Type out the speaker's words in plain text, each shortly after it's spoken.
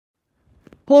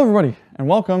Hello everybody, and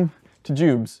welcome to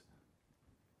JUBES.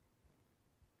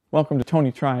 Welcome to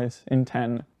Tony Tries in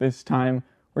 10. This time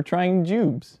we're trying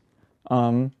JUBES.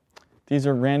 These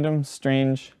are random,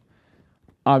 strange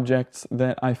objects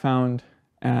that I found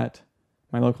at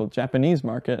my local Japanese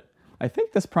market. I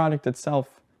think this product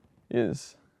itself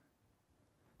is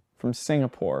from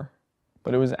Singapore,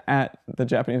 but it was at the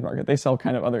Japanese market. They sell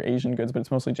kind of other Asian goods, but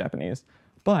it's mostly Japanese.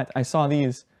 But I saw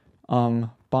these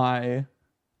by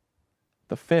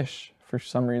the fish for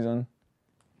some reason,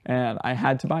 and I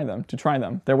had to buy them to try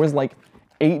them. There was like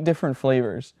 8 different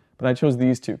flavors, but I chose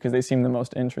these 2 because they seemed the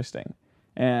most interesting.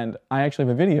 And I actually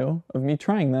have a video of me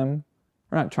trying them,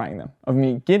 or not trying them, of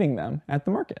me getting them at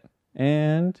the market.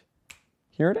 And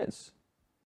here it is.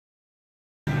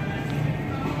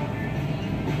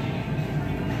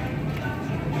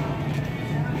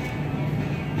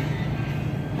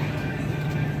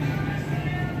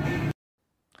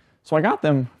 So I got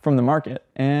them from the market,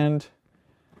 and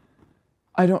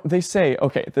they say,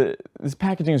 okay, this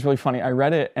packaging is really funny. I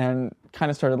read it and kind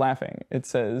of started laughing. It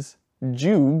says,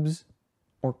 JUBES,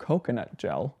 or coconut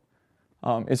gel,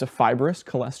 is a fibrous,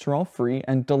 cholesterol-free,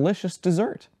 and delicious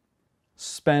dessert.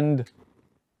 Spend,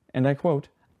 and I quote,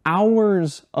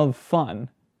 hours of fun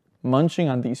munching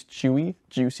on these chewy,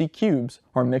 juicy cubes,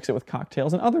 or mix it with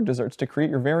cocktails and other desserts to create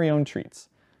your very own treats.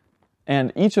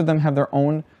 And each of them have their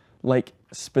own like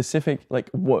specific, like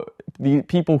what the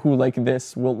people who like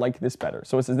this will like this better.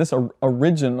 So it says this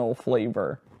original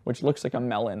flavor, which looks like a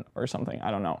melon or something, I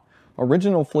don't know.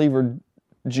 Original flavored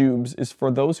JUBES is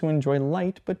for those who enjoy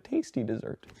light but tasty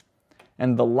dessert.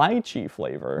 And the lychee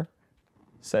flavor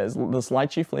says this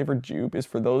lychee flavored JUBE is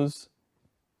for those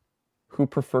who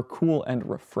prefer cool and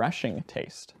refreshing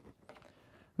taste.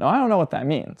 Now I don't know what that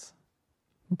means,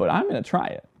 but I'm gonna try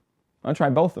it. I'm gonna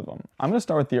try both of them. I'm gonna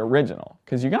start with the original,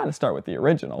 because you gotta start with the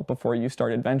original before you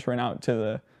start adventuring out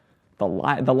to the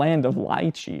land of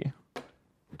lychee.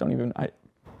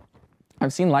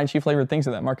 I've seen lychee flavored things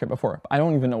at that market before, but I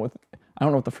don't know what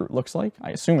the fruit looks like.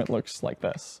 I assume it looks like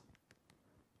this.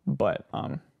 But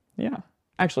yeah.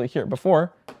 Actually, here,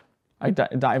 before I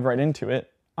dive right into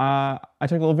it, I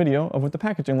took a little video of what the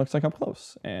packaging looks like up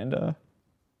close, and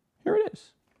here it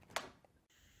is.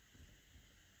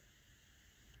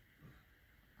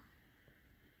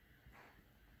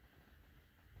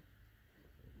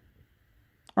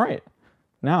 All right,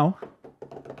 now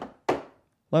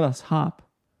let us hop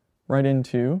right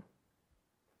into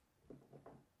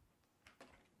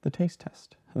the taste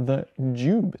test, the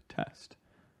JUBE test.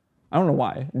 I don't know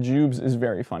why, JUBES is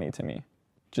very funny to me.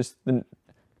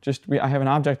 I have an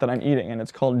object that I'm eating and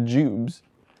it's called JUBES.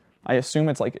 I assume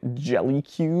it's like jelly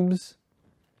cubes.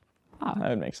 Ah, that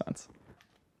would make sense.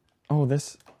 Oh,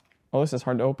 this is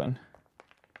hard to open.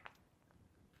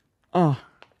 Oh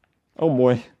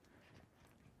boy.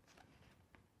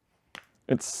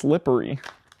 It's slippery.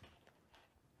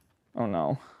 Oh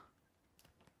no.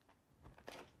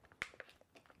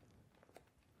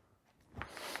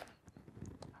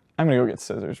 I'm gonna go get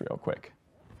scissors real quick.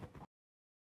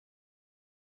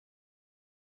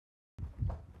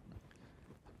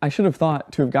 I should have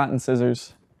thought to have gotten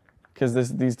scissors,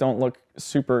 because these don't look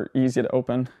super easy to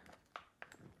open.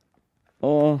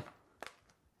 Oh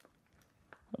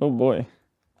boy.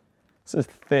 This is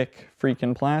thick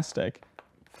freaking plastic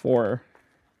for...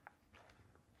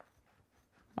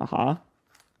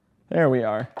 There we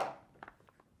are.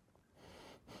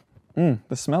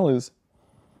 The smell is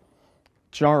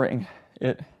jarring.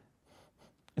 It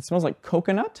smells like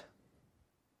coconut.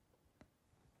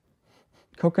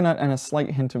 Coconut and a slight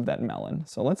hint of that melon.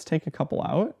 So let's take a couple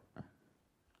out.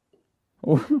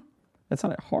 Oh, that's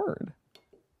not hard.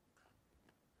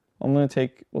 We'll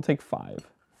take 5.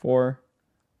 4.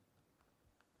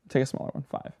 Take a smaller one.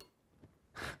 5.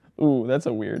 Ooh, that's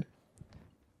a weird.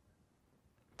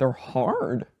 They're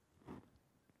hard.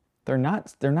 They're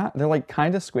like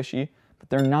kind of squishy, but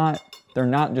they're not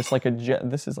just like a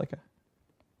jet. This is like a,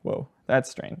 whoa,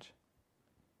 that's strange.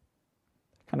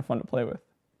 Kind of fun to play with.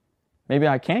 Maybe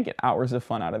I can get hours of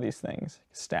fun out of these things.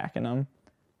 Stacking them.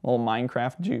 Little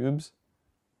Minecraft JUBES.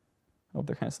 Oh,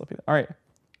 they're kind of slippy. All right. I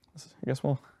guess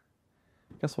we'll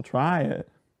try it.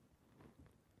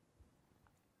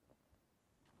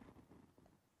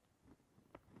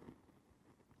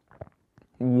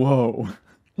 Whoa.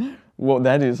 Whoa,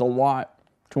 that is a lot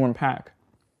to unpack.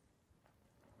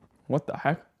 What the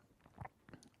heck?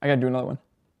 I gotta do another one.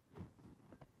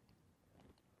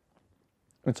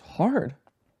 It's hard.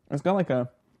 It's got like a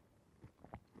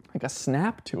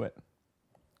snap to it.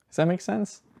 Does that make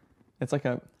sense? It's like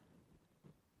it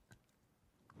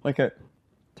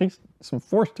takes some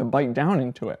force to bite down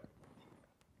into it.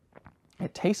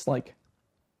 It tastes like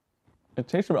It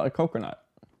tastes about like coconut.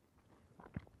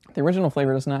 The original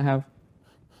flavor does not have,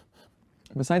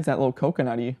 besides that little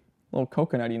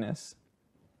coconutiness,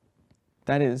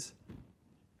 that is,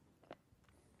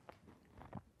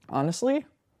 honestly,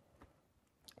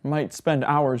 might spend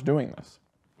hours doing this.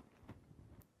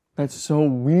 That's so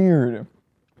weird.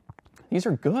 These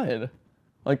are good.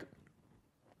 Like,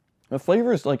 the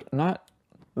flavor is like not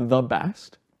the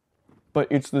best, but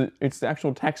it's the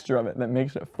actual texture of it that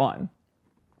makes it fun.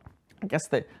 I guess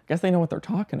they know what they're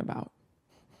talking about.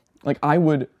 Like I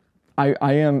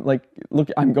am like, look,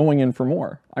 I'm going in for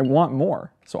more. I want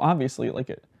more. So obviously like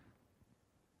it.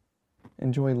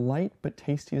 Enjoy light but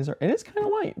tasty dessert. It is kind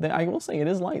of light. I will say it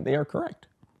is light. They are correct.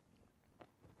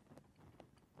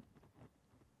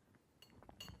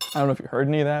 I don't know if you heard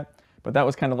any of that, but that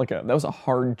was kind of like that was a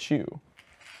hard chew.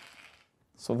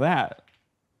 So that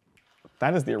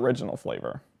is the original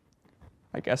flavor.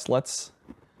 I guess let us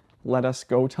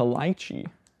go to lychee.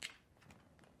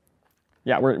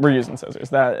 Yeah, we're using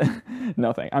scissors. That,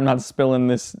 no thing. I'm not spilling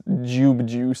this jube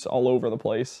juice all over the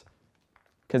place,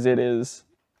 because it is.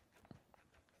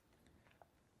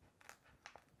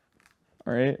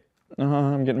 All right.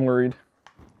 I'm getting worried.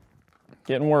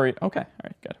 Getting worried. Okay. All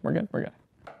right. Good. We're good. We're good.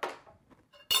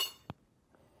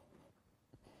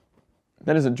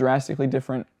 That is a drastically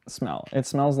different smell. It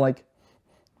smells like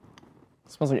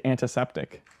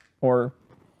antiseptic or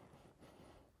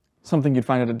something you'd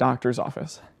find at a doctor's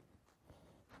office.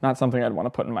 Not something I'd want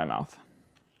to put in my mouth.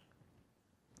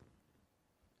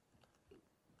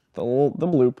 The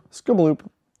bloop,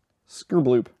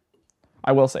 skrbloop.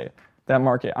 I will say, that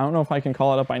market, I don't know if I can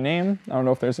call it up by name. I don't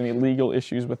know if there's any legal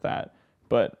issues with that,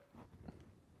 but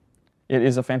it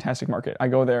is a fantastic market. I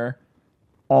go there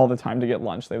all the time to get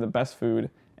lunch. They have the best food,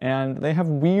 and they have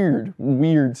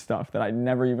weird stuff that I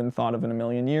never even thought of in a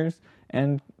million years,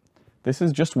 and this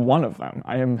is just one of them.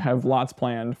 I have lots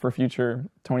planned for future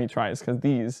Tony Tries,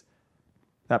 because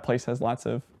that place has lots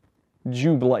of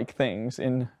jube-like things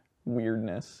in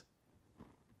weirdness.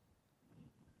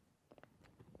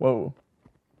 Whoa.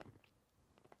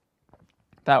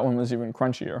 That one was even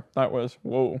crunchier. That was,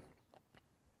 whoa.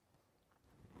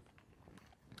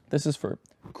 This is for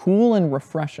cool and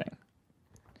refreshing.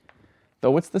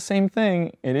 Though it's the same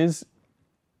thing, it is,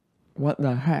 what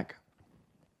the heck?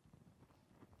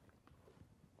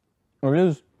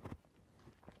 It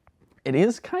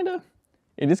is kind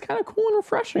of cool and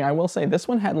refreshing. I will say this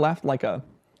one had left like a,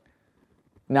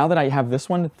 now that I have this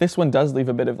one does leave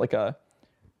a bit of like a,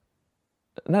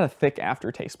 not a thick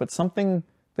aftertaste, but something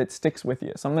that sticks with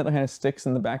you. Something that kind of sticks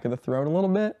in the back of the throat a little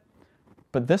bit.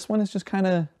 But this one is just kind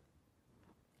of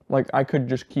like I could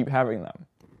just keep having them.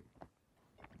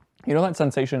 You know that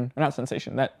sensation, or not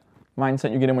sensation, that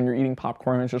mindset you get in when you're eating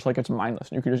popcorn, it's just like it's mindless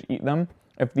and you could just eat them.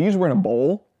 If these were in a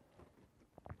bowl,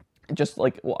 just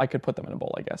like, well, I could put them in a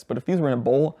bowl, I guess. But if these were in a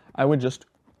bowl, I would just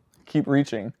keep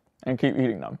reaching and keep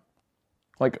eating them.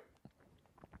 Like,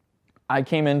 I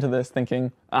came into this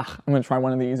thinking, I'm going to try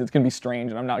one of these. It's going to be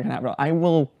strange and I'm not going to have it all. I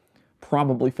will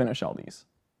probably finish all these.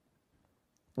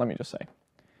 Let me just say.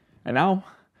 And now,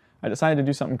 I decided to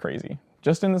do something crazy.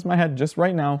 Just in my head, just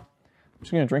right now, I'm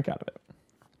just going to drink out of it.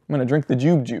 I'm going to drink the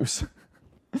jube juice.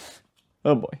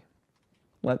 Oh boy.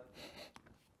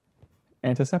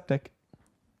 Antiseptic.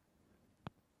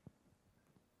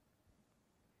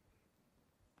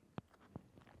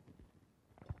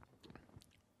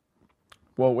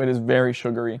 Whoa, it is very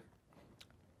sugary.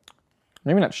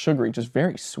 Maybe not sugary, just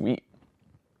very sweet.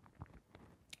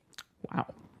 Wow.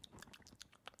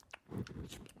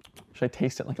 Should I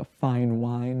taste it like a fine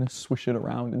wine, swish it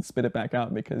around and spit it back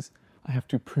out because I have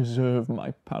to preserve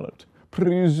my palate.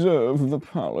 Preserve the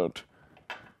palate.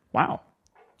 Wow.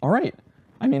 All right.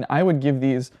 I mean, I would give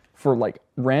these for like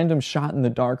random shot in the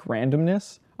dark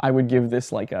randomness. I would give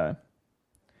this like a,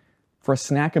 for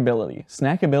snackability.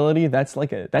 Snackability,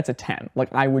 that's a 10.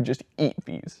 Like I would just eat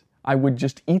these. I would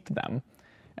just eat them.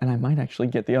 And I might actually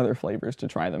get the other flavors to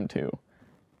try them too.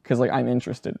 Cause like I'm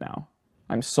interested now.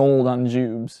 I'm sold on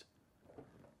Jubes.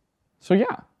 So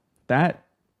yeah,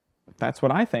 that's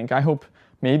what I think. I hope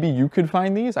maybe you could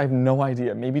find these. I have no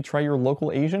idea. Maybe try your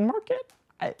local Asian market?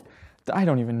 I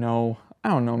don't even know. I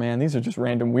don't know, man. These are just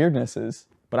random weirdnesses.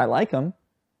 But I like them.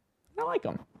 I like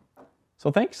them.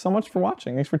 So thanks so much for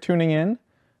watching. Thanks for tuning in.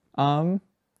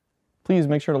 Please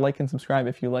make sure to like and subscribe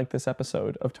if you like this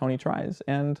episode of Tony Tries.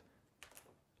 And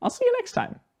I'll see you next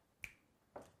time.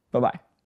 Bye-bye.